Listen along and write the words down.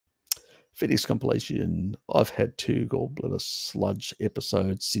Phoenix compilation. I've had 2 gallbladder sludge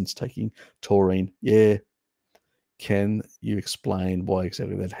episodes since taking taurine. Yeah. Can you explain why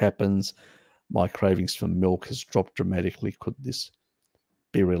exactly that happens? My cravings for milk has dropped dramatically. Could this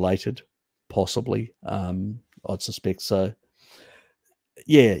be related? Possibly. I'd suspect so.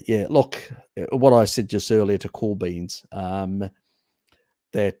 Yeah. Look, what I said just earlier to Cool Beans,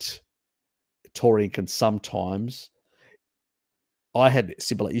 that taurine can sometimes, I had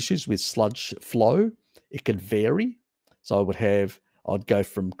similar issues with sludge flow. It could vary. So I'd go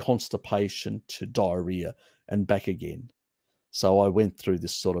from constipation to diarrhea and back again. So I went through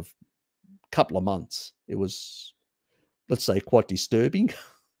this sort of couple of months. It was, let's say, quite disturbing.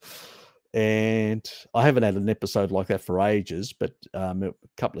 And I haven't had an episode like that for ages, but a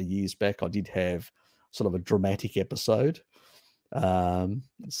couple of years back, I did have sort of a dramatic episode.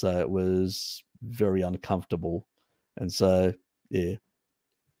 So it was very uncomfortable. And so, yeah,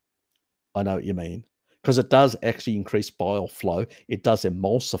 I know what you mean. Because it does actually increase bile flow. It does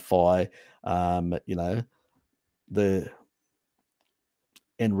emulsify, and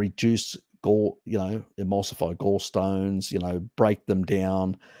reduce emulsify gallstones, break them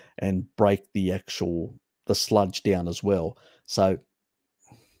down and break the sludge down as well. So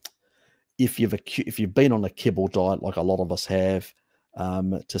if you've been on a kibble diet, like a lot of us have,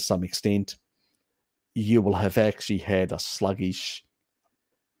 to some extent, you will have actually had a sluggish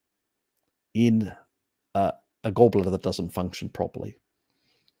in a gallbladder that doesn't function properly.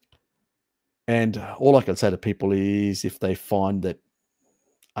 And all I can say to people is, if they find that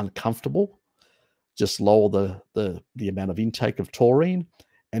uncomfortable, just lower the amount of intake of taurine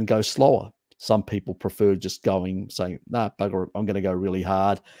and go slower. Some people prefer just saying, nah, bugger it, I'm going to go really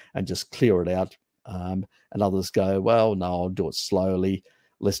hard and just clear it out. And others go, well, no, I'll do it slowly,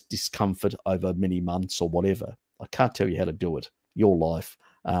 less discomfort over many months or whatever. I can't tell you how to do it. Your life.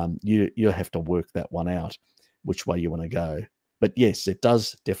 You have to work that one out, which way you want to go. But yes, it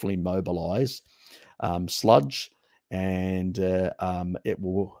does definitely mobilize sludge, and it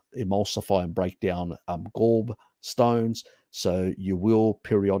will emulsify and break down gallstones. So you will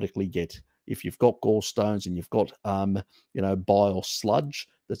periodically get, if you've got gallstones and you've got bile sludge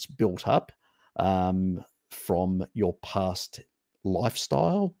that's built up from your past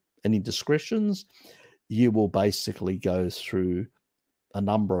lifestyle and indiscretions, you will basically go through a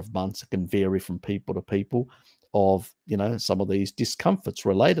number of months. It can vary from people to people of some of these discomforts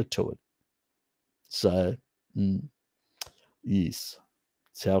related to it. So yes,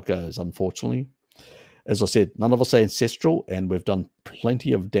 that's how it goes, unfortunately. As I said, none of us are ancestral, and we've done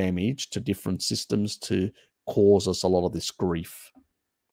plenty of damage to different systems to cause us a lot of this grief.